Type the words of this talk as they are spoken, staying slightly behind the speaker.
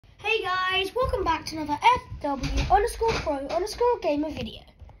Hey guys, welcome back to another FW_pro_gamer video.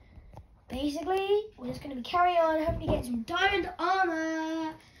 Basically, we're just going to be carrying on, hopefully get some diamond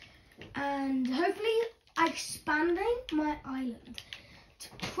armor, and hopefully expanding my island to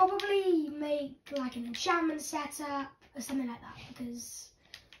probably make like an enchantment setup or something like that, because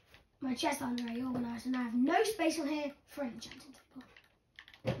my chests aren't very organised and I have no space on here for an enchanting table.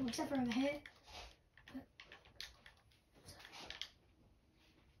 Well, except for over here.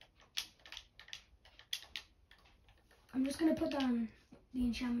 I'm just going to put down the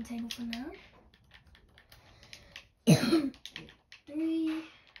enchantment table for now. 3,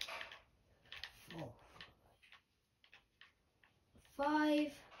 4,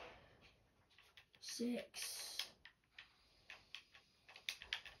 5, 6,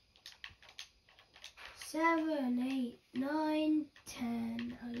 7, 8, 9,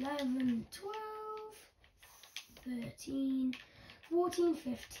 10, 11, 12, 13, 14,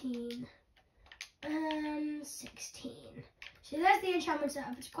 15. And 16. So there's the enchantment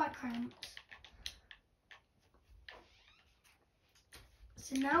setup. It's quite cramped.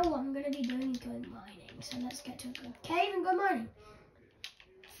 So now what I'm going to be doing is going mining. So let's get to a good cave and go mining.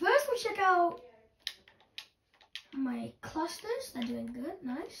 First we'll check out my clusters. They're doing good.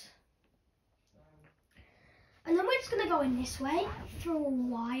 Nice. And then we're just going to go in this way for a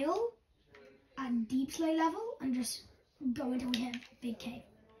while at deep slay level and just go until we hit a big cave.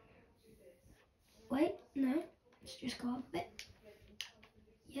 Wait, no, let's just go up a bit.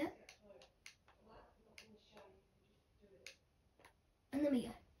 Yep. And then we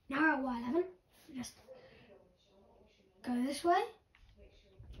go. Now we're at Y11. Just go this way.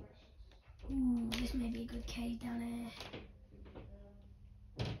 Ooh, this may be a good cave down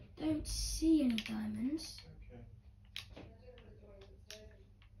here. Don't see any diamonds.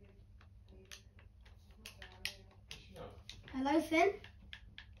 Hello, Finn.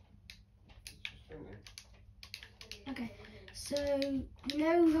 Okay, so you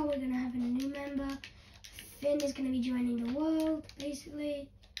know how we're going to have a new member. Finn is going to be joining the world, basically.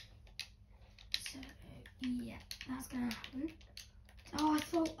 So, yeah, that's going to happen. Oh,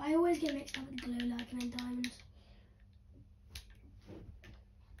 I always get mixed up with glow lag and then diamonds.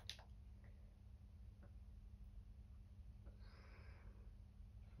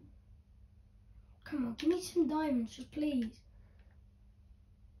 Come on, give me some diamonds, just please.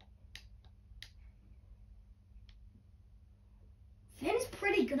 Finn's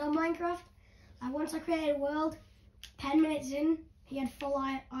pretty good on Minecraft. Like once I created a world, 10 minutes in, he had full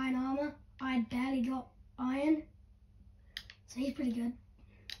iron armor. I had barely got iron. So he's pretty good.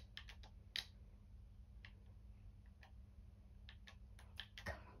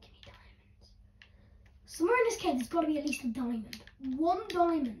 Come on, give me diamonds. Somewhere in this cave there's got to be at least a diamond. 1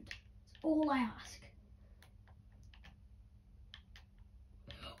 diamond. That's all I ask.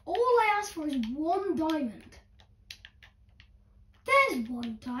 All I ask for is 1 diamond. There's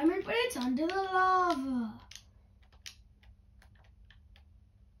 1 diamond, but it's under the lava.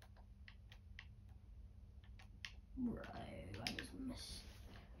 Bro, I just missed.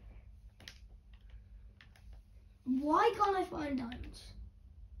 Why can't I find diamonds?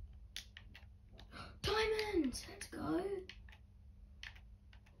 Diamonds! Let's go.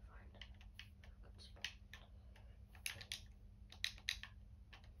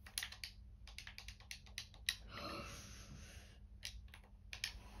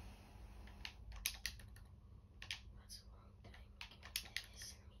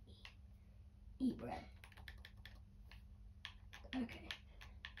 Eat bread. Okay.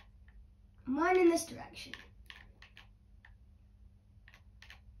 Mine in this direction.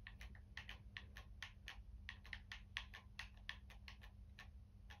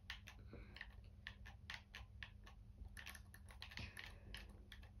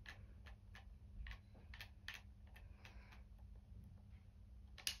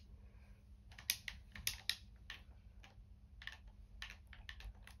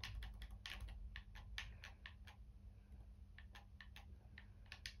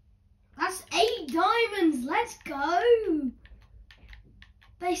 That's 8 diamonds, let's go!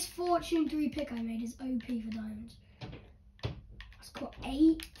 This Fortune 3 pick I made is OP for diamonds. It's got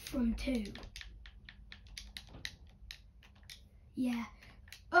 8 from 2. Yeah.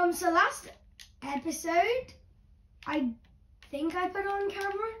 So last episode, I think I put on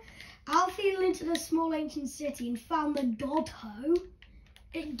camera, Alfie went into the small ancient city and found the god hoe.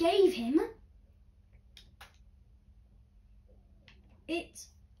 It gave him... It's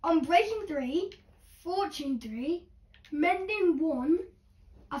Unbreaking 3, Fortune 3, Mending 1,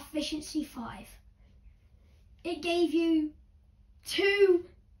 Efficiency 5. It gave you 2.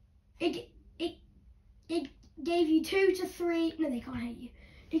 It gave you 2 to 3. No, they can't hit you.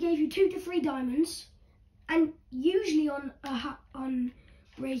 it gave you 2 to 3 diamonds, and usually on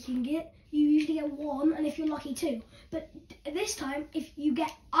breaking it, you usually get 1, and if you're lucky 2. But this time, if you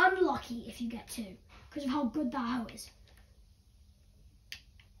get unlucky if you get 2, because of how good that hoe is.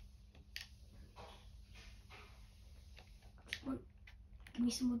 Give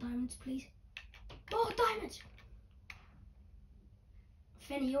me some more diamonds, please. More diamonds!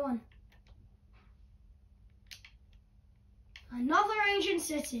 Finny, you won. Another ancient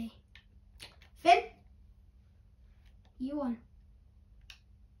city. Finn, you won.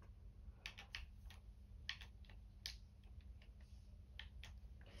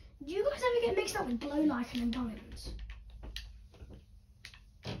 Do you guys ever get mixed up with glow lichen and diamonds?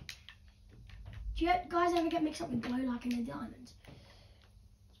 Do you guys ever get mixed up with glow lichen and diamonds?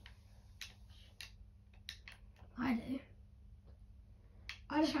 I do.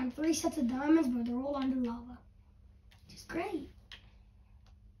 I just found 3 sets of diamonds, but they're all under lava. Which is great.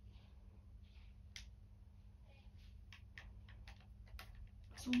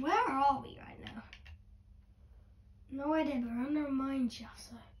 So where are we right now? No idea, but we're under a mine shaft,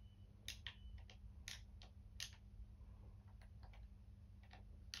 so.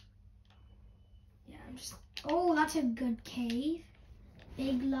 Yeah, I'm just. Oh, that's a good cave.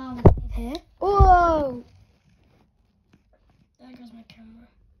 Big lava cave here. Whoa! There goes my camera.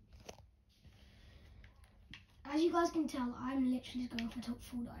 As you guys can tell, I'm literally just going for top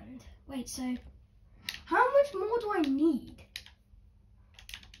full diamond. Wait, so how much more do I need?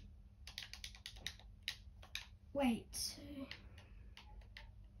 Wait,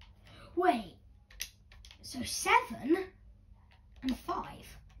 so 7 and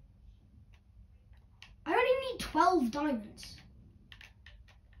 5. I only need 12 diamonds.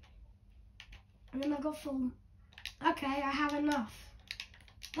 And then I got full. Okay, I have enough.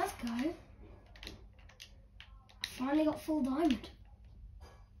 Let's go. I finally got full diamond.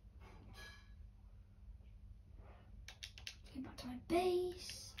 Get back to my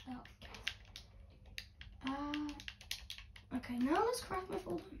base. Okay, now let's craft my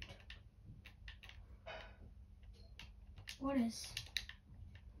full diamond. What is?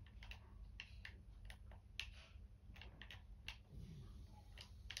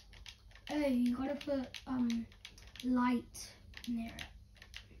 Oh, you gotta put light near it.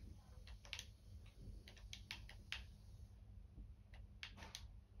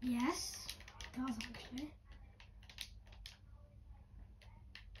 Yes, it does actually.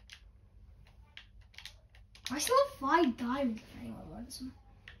 I still have 5 diamonds if anyone wants them.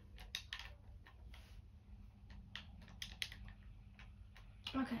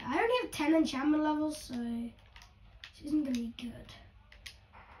 Okay, I only have 10 enchantment levels, so this isn't gonna be good.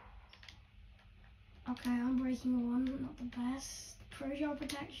 Okay, I'm breaking 1, not the best. Project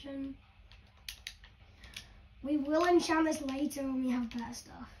protection. We will enchant this later when we have better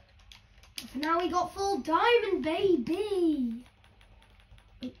stuff. But for now, we got full diamond, baby!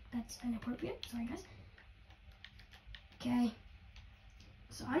 Oh, that's inappropriate. Sorry, guys. Okay.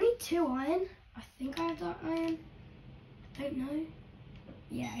 So I need 2 iron. I think I have that iron. I don't know.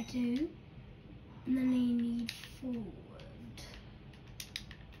 Yeah, I do. And then I need 4 wood.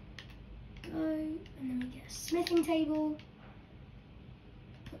 Go. And then we get a smithing table.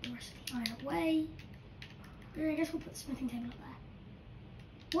 Put the rest of the iron away. And I guess we'll put the smithing table up there.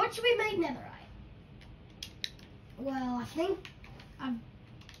 What should we make netherite? Well, I think I've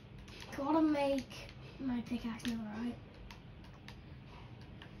got to make my pickaxe netherite.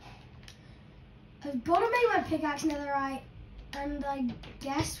 I've got to make my pickaxe netherite, and I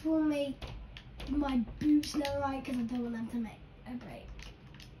guess we'll make my boots netherite because I don't want them to make a break.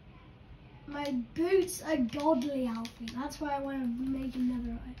 My boots are godly healthy. That's why I want to make them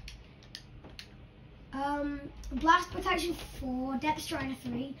netherite. Blast protection 4, depth strider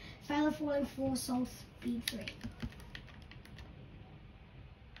 3, feather falling 4, soul speed 3.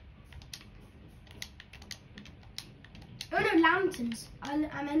 Oh no, lanterns. I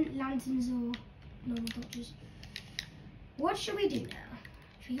meant lanterns or normal torches. What should we do now?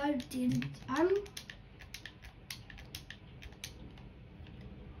 Should we go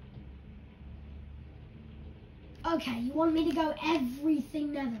okay, you want me to go everything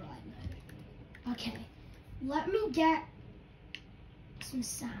netherite mode? Okay, let me get some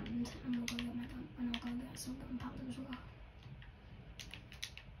sand, and we'll go get my gun, and I'll go get some gunpowder as well.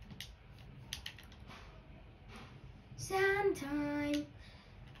 Sand time.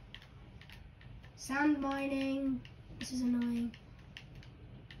 Sand mining. This is annoying.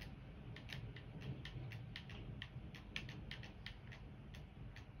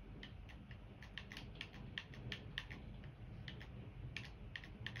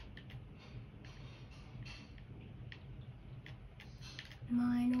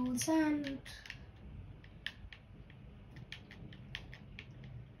 Mine all the sand.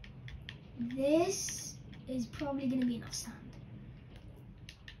 This is probably going to be enough sand.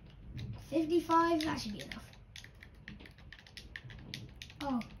 55, that should be enough.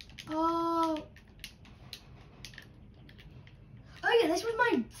 Oh yeah, this was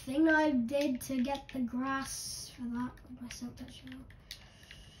my thing I did to get the grass for that with my silk touch.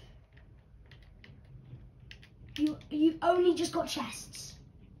 You only just got chests.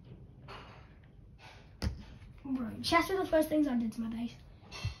 Bro, chests were the first things I did to my base.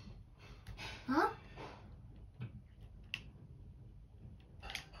 Huh?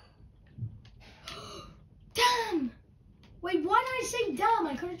 Damn! Wait, why did I say damn?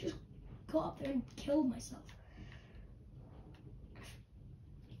 I could have just got up there and killed myself.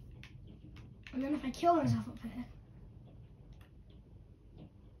 And then if I kill myself up here.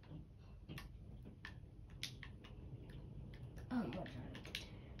 What did I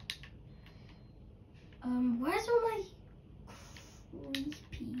do? Where's all my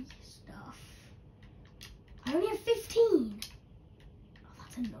creepy stuff? I only have 15. Oh,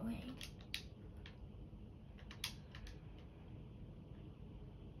 that's annoying.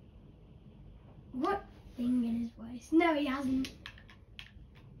 What thing in his waist? No, he hasn't.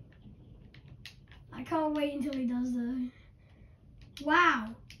 I can't wait until he does though.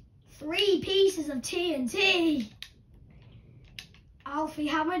 Wow, 3 pieces of TNT. Alfie,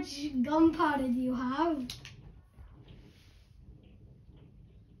 how much gunpowder do you have?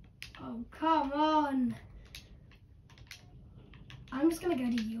 Oh, come on. I'm just gonna go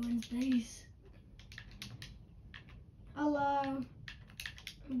to Ewan's base. Hello.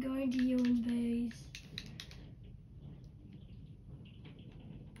 I'm going to Ewan's base.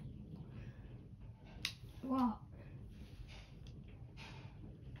 What?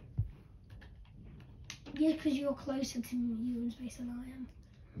 Yeah, because you're closer to Ewan's base than I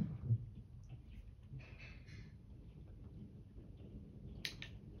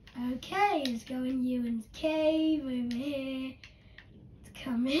am. Okay, let's go in Ewan's cave over here. Let's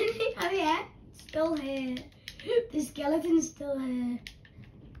come in. Oh yeah, still here. The skeleton's still here.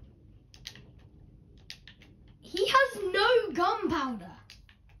 He has no gunpowder.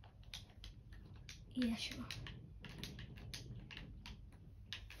 Yeah, sure.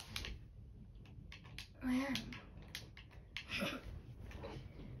 I am.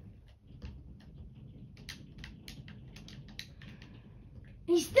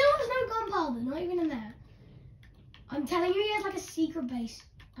 He still has no gunpowder, not even in there. I'm telling you, he has like a secret base.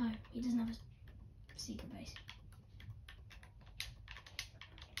 Oh, he doesn't have a secret base.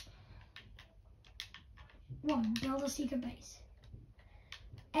 What? Build a secret base?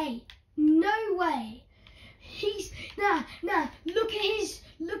 Hey, no way. He's nah. Look at his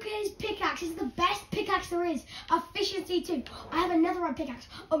pickaxe. It's the best pickaxe there is. Efficiency 2. I have a netherite pickaxe.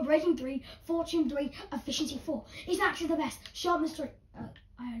 Unbreaking 3, fortune 3, efficiency 4. It's actually the best. Sharpness 3.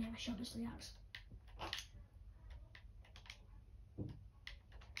 I only have a sharpness 3 axe.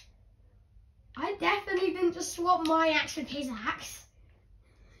 I definitely didn't just swap my axe with his axe.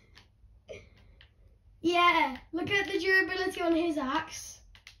 Yeah, look at the durability on his axe.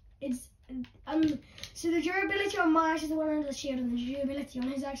 It's so the durability on my axe is the one under the shield, and the durability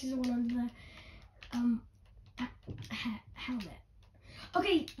on his axe is the one under the helmet.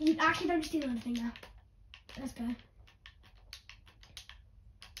 Okay, you actually don't steal anything now. Let's go.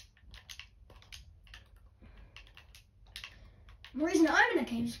 The reason I'm in a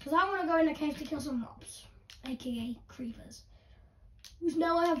cave is because I want to go in a cave to kill some mobs, aka creepers. Because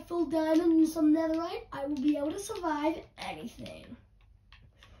now I have full diamond and some netherite, I will be able to survive anything.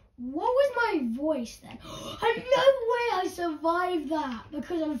 What was my voice then? And no way I survived that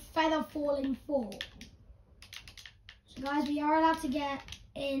because of Feather Falling 4. So guys, we are allowed to get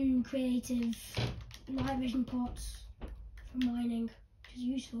in creative night vision pots for mining, which is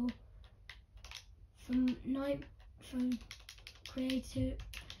useful. For creative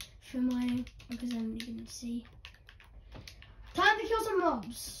for mining, because then you can see. Time to kill some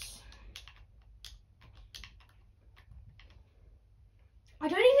mobs. I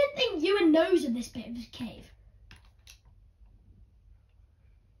don't even think Ewan knows of this bit of his cave.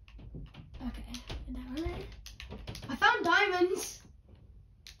 Okay, down there. I found diamonds.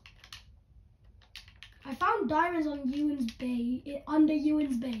 I found diamonds on Ewan's base, under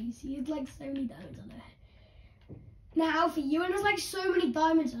Ewan's base. He had like so many diamonds under here. Now, Alfie, Ewan has like so many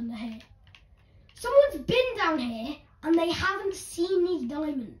diamonds under here. Someone's been down here and they haven't seen these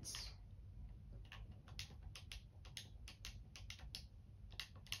diamonds.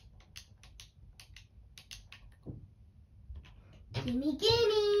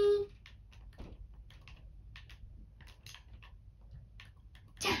 Gimme.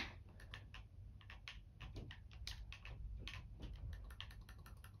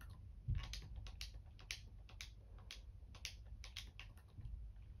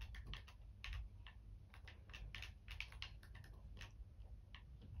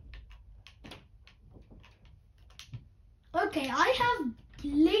 Okay, I have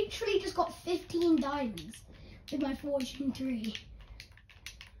literally just got 15 diamonds with my fortune 3.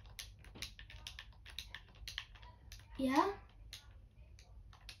 Yeah?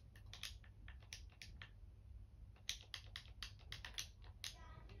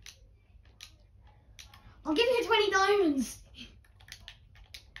 I'll give you 20 diamonds.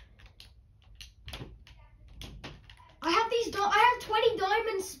 I have 20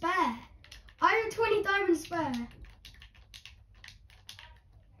 diamonds spare. I have 20 diamonds spare.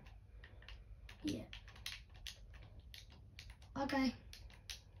 Yeah. Okay.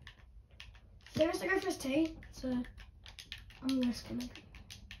 There's the go for his tea, so I'm just gonna.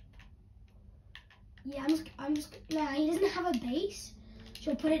 Yeah, I'm just. Nah, he doesn't have a base,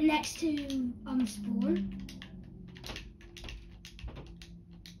 so I'll put it next to spawn.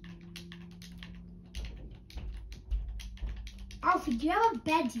 Alfie, do you have a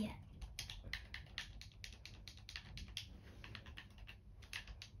bed yet?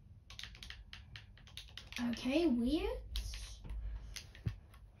 Okay, weird.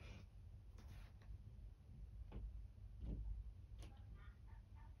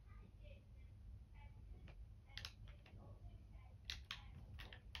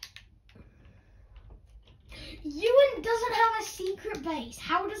 Ewan doesn't have a secret base.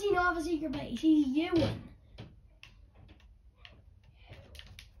 How does he not have a secret base? He's Ewan.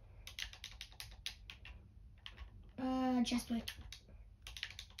 Chestplate.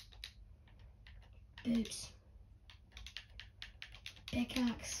 Boots.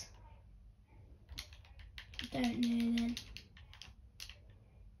 Pickaxe. Don't know then.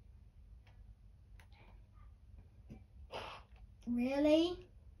 Really?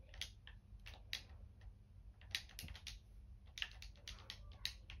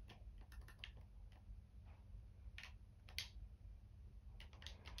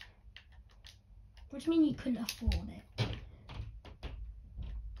 What do you mean you couldn't afford it?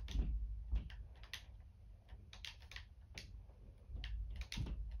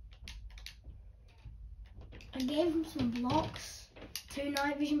 I gave him some blocks, 2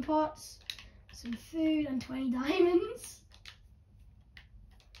 night vision pots, some food and 20 diamonds.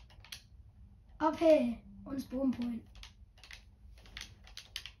 Up here on spawn point.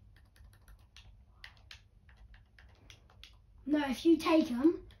 No, if you take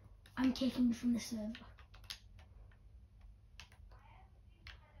them, I'm kicking you from the server.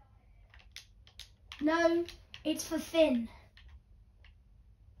 No, it's for Finn.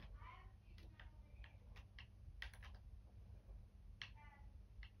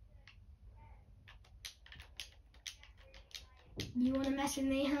 You want to mess with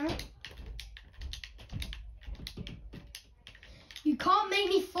me, huh? You can't make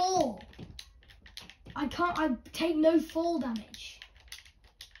me fall. I take no fall damage.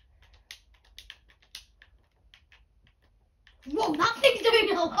 Whoa, that thing's doing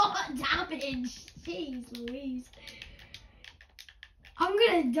a lot of damage. Jeez Louise. I'm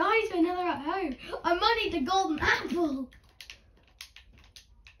gonna die to another at home. I might need the golden apple.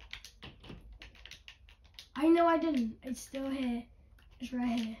 I know I didn't. It's still here. It's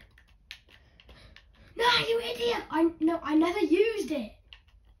right here. No, you idiot! I never used it.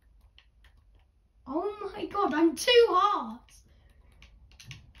 Oh my god, I'm 2 hearts.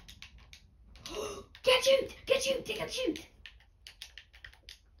 Get shoot! Get shoot! Get shoot!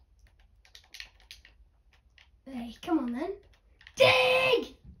 Hey, come on then.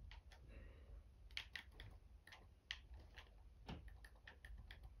 Dig!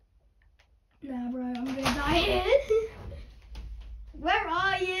 Nah, bro, I'm gonna die here. Where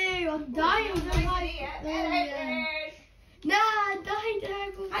are you? I'm dying to life. Nah, I'm dying to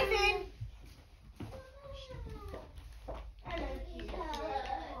life. Hi, Finn.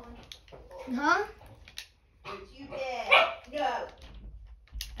 Huh? Don't you dare. No.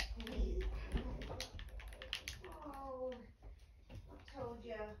 Oh, I told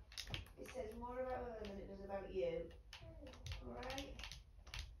you. It says more about her than it does about you. Alright?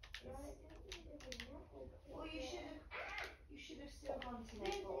 Well, you should have still gone to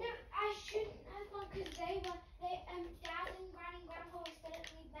netball. No, I shouldn't have gone because Dad and Granny and Grandpa were still at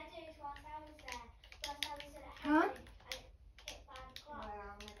the meadows whilst I was there. Whilst I was at Huh? and it hit 5 o'clock.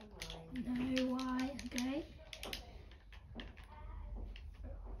 Well, never mind. No, why? Okay.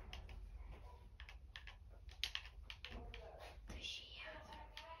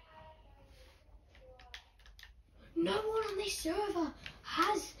 No one on this server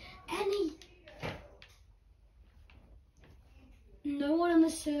has any. No one on the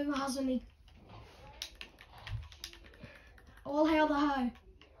server has any. All hail the hoe.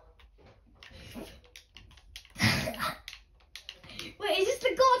 Wait, is this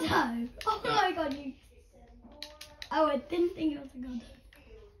the god hoe? Oh my god, you. Oh, I didn't think it was a god.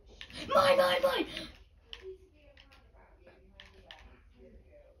 Mine!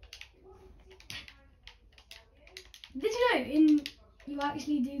 Did you know you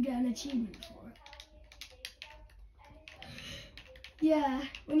actually do get an achievement for it? Yeah,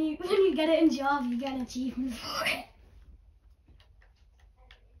 when you get it in Java, you get an achievement for it.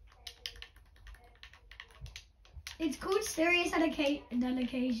 It's called Serious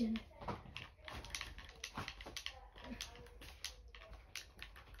Dedication.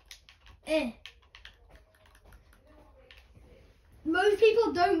 Most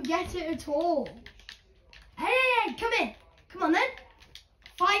people don't get it at all. Hey, come in. Come on then.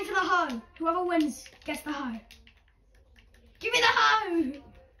 Fight for the hoe. Whoever wins gets the hoe. Give me the hoe.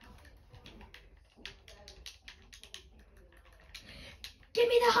 Give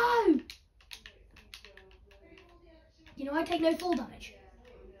me the hoe. You know, I take no full damage.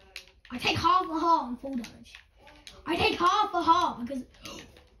 I take half the heart on full damage. I take half the heart because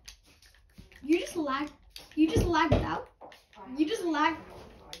you just lagged out. You just lagged.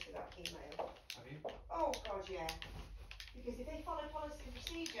 Oh God, yeah. Because if they follow policy and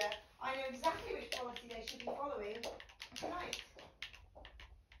procedure, I know exactly which policy they should be following tonight.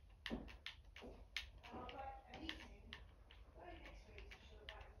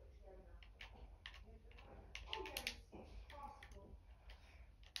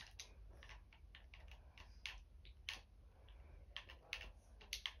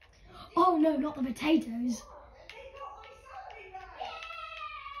 Oh no, not the potatoes.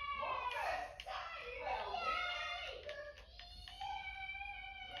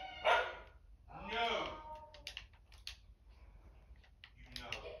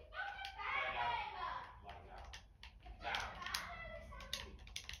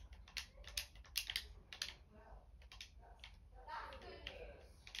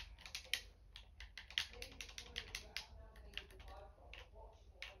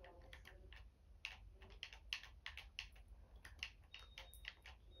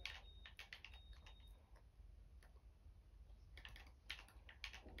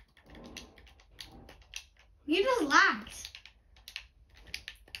 You just lagged.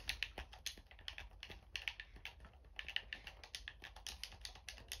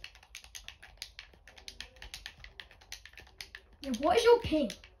 Yeah, what is your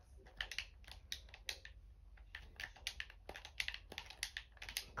ping?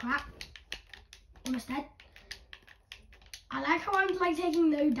 Crap. Almost dead. I like how I'm like taking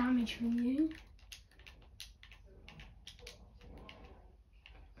no damage from you.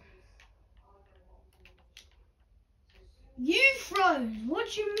 You froze. What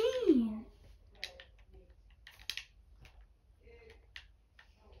do you mean?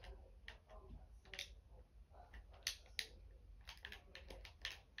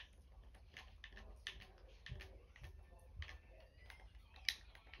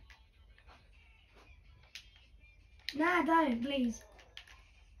 Nah, don't, please.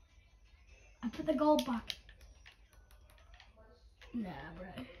 I put the gold back. Nah,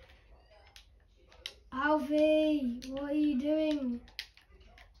 bro. Alfie, what are you doing?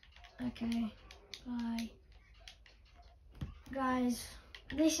 Okay, bye. Guys,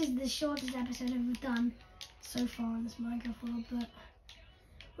 this is the shortest episode I've done so far on this Minecraft world, but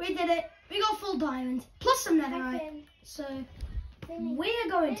we did it. We got full diamond, plus some netherite. So, we're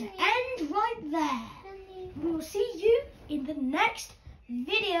going to end right there. We will see you in the next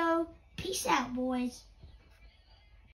video. Peace out, boys.